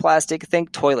 don't think plastic,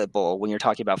 think toilet bowl when you're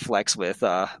talking about flex with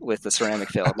the ceramic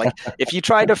filled. Like if you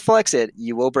try to flex it,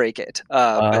 you will break it.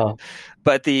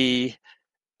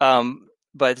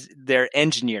 But they're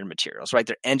engineered materials, right?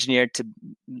 They're engineered to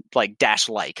like dash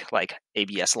like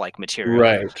ABS like material.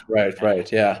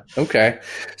 Right. Yeah. Okay.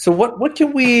 So what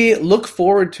can we look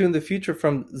forward to in the future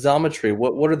from Xometry?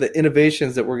 What are the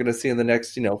innovations that we're going to see in the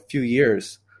next few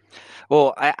years?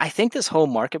 Well, I think this whole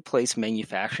marketplace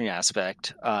manufacturing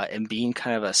aspect and being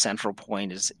kind of a central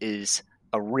point is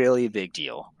a really big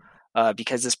deal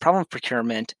because this problem of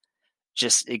procurement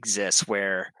just exists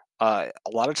where a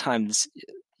lot of times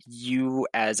you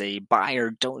as a buyer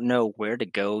don't know where to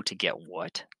go to get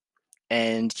what.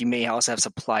 And you may also have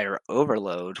supplier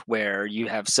overload where you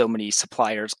have so many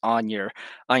suppliers on your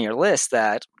list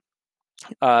that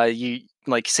you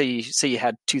like say you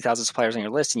had 2,000 suppliers on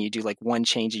your list, and you do like one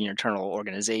change in your internal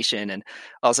organization, and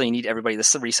also you need everybody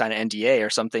to re-sign an NDA or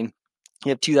something. You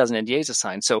have 2,000 NDAs to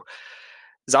sign. So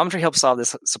Xometry helps solve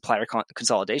this supplier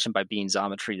consolidation by being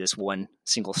Xometry, this one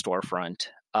single storefront,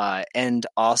 and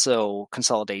also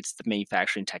consolidates the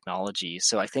manufacturing technology.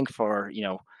 So I think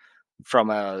from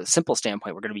a simple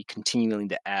standpoint, we're going to be continuing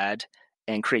to add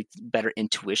and create better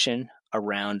intuition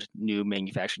around new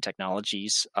manufacturing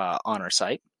technologies on our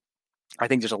site. I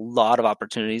think there's a lot of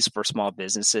opportunities for small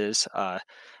businesses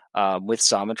with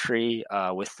Xometry,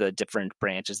 with the different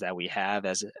branches that we have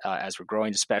as we're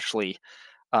growing, especially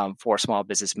for small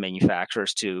business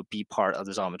manufacturers to be part of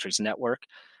the Xometry's network.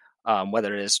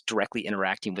 Whether it is directly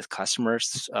interacting with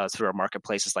customers through our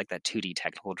marketplaces like that 2D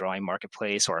technical drawing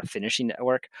marketplace or a finishing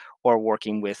network, or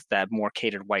working with that more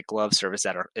catered white glove service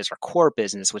that is our core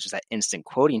business, which is that instant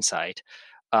quoting site.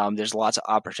 There's lots of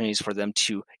opportunities for them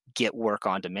to get work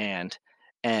on demand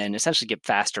and essentially get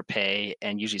faster pay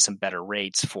and usually some better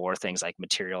rates for things like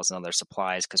materials and other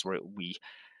supplies, because we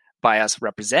by us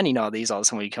representing all these, all of a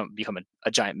sudden we become a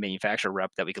giant manufacturer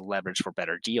rep that we could leverage for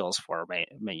better deals for our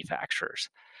manufacturers.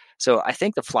 So I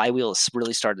think the flywheel has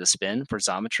really started to spin for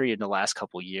Xometry in the last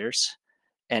couple of years.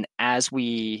 And as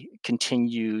we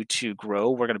continue to grow,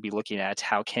 we're going to be looking at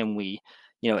how can we,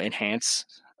 enhance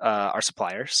our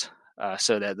suppliers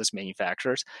so that those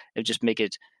manufacturers, and just make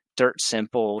it dirt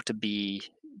simple to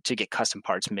get custom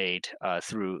parts made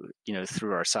through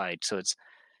our site. So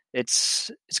it's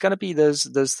going to be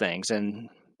those things. And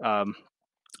I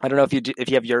don't know if you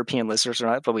have European listeners or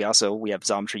not, but we have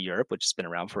Xometry Europe, which has been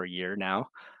around for a year now.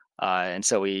 And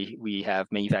so we have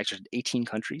manufacturers in 18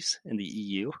 countries in the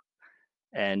EU,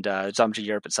 and Xometry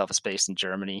Europe itself is based in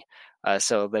Germany.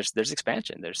 So there's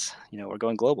expansion. We're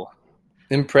going global.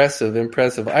 Impressive.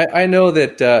 I know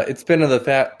that it's been in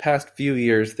the past few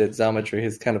years that Xometry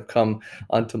has kind of come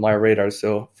onto my radar,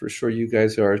 so for sure you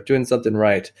guys are doing something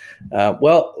right.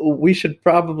 Well, we should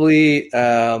probably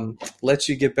let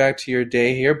you get back to your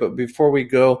day here, but before we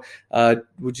go,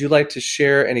 would you like to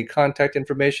share any contact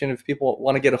information? If people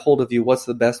want to get a hold of you, what's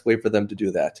the best way for them to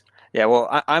do that? Yeah, well,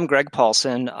 I'm Greg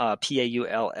Paulsen,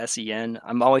 Paulsen.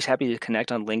 I'm always happy to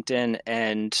connect on LinkedIn,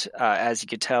 and as you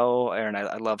could tell, Aaron,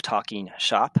 I love talking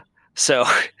shop. So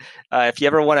if you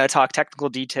ever want to talk technical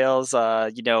details,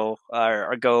 or go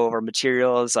over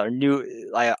materials, or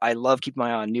I love keeping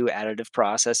my eye on new additive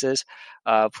processes.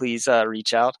 Please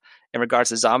reach out. In regards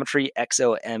to Xometry,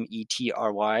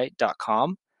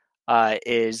 xometry.com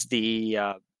is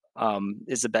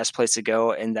the best place to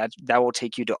go, and that will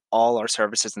take you to all our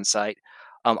services and site.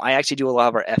 I actually do a lot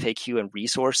of our FAQ and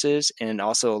resources, and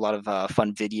also a lot of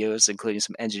fun videos, including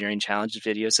some engineering challenges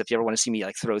videos. So if you ever want to see me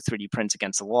throw 3D prints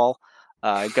against the wall,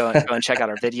 go and check out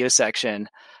our video section.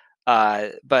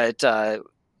 But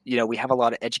we have a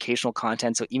lot of educational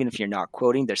content. So even if you're not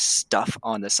quoting, there's stuff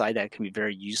on the site that can be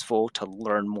very useful to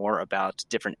learn more about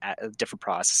different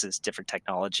processes, different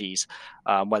technologies,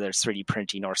 whether it's 3D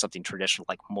printing or something traditional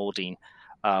like molding.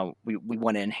 We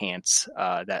want to enhance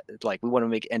that. We want to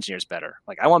make engineers better.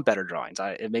 I want better drawings.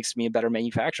 It makes me a better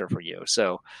manufacturer for you.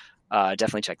 So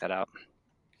definitely check that out.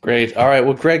 Great. All right.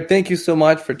 Well, Greg, thank you so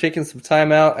much for taking some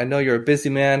time out. I know you're a busy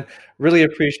man. Really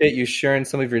appreciate you sharing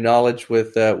some of your knowledge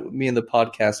with me and the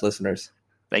podcast listeners.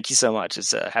 Thank you so much.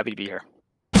 It's happy to be here.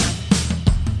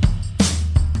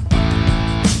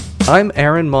 I'm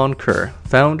Aaron Monker,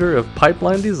 founder of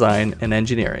Pipeline Design and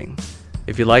Engineering.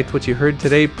 If you liked what you heard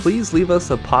today, please leave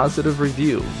us a positive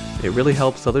review. It really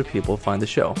helps other people find the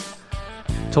show.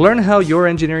 To learn how your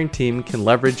engineering team can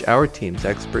leverage our team's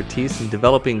expertise in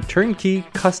developing turnkey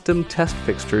custom test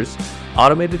fixtures,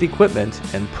 automated equipment,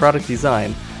 and product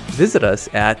design, visit us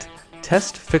at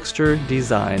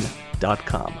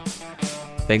testfixturedesign.com.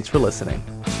 Thanks for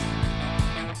listening.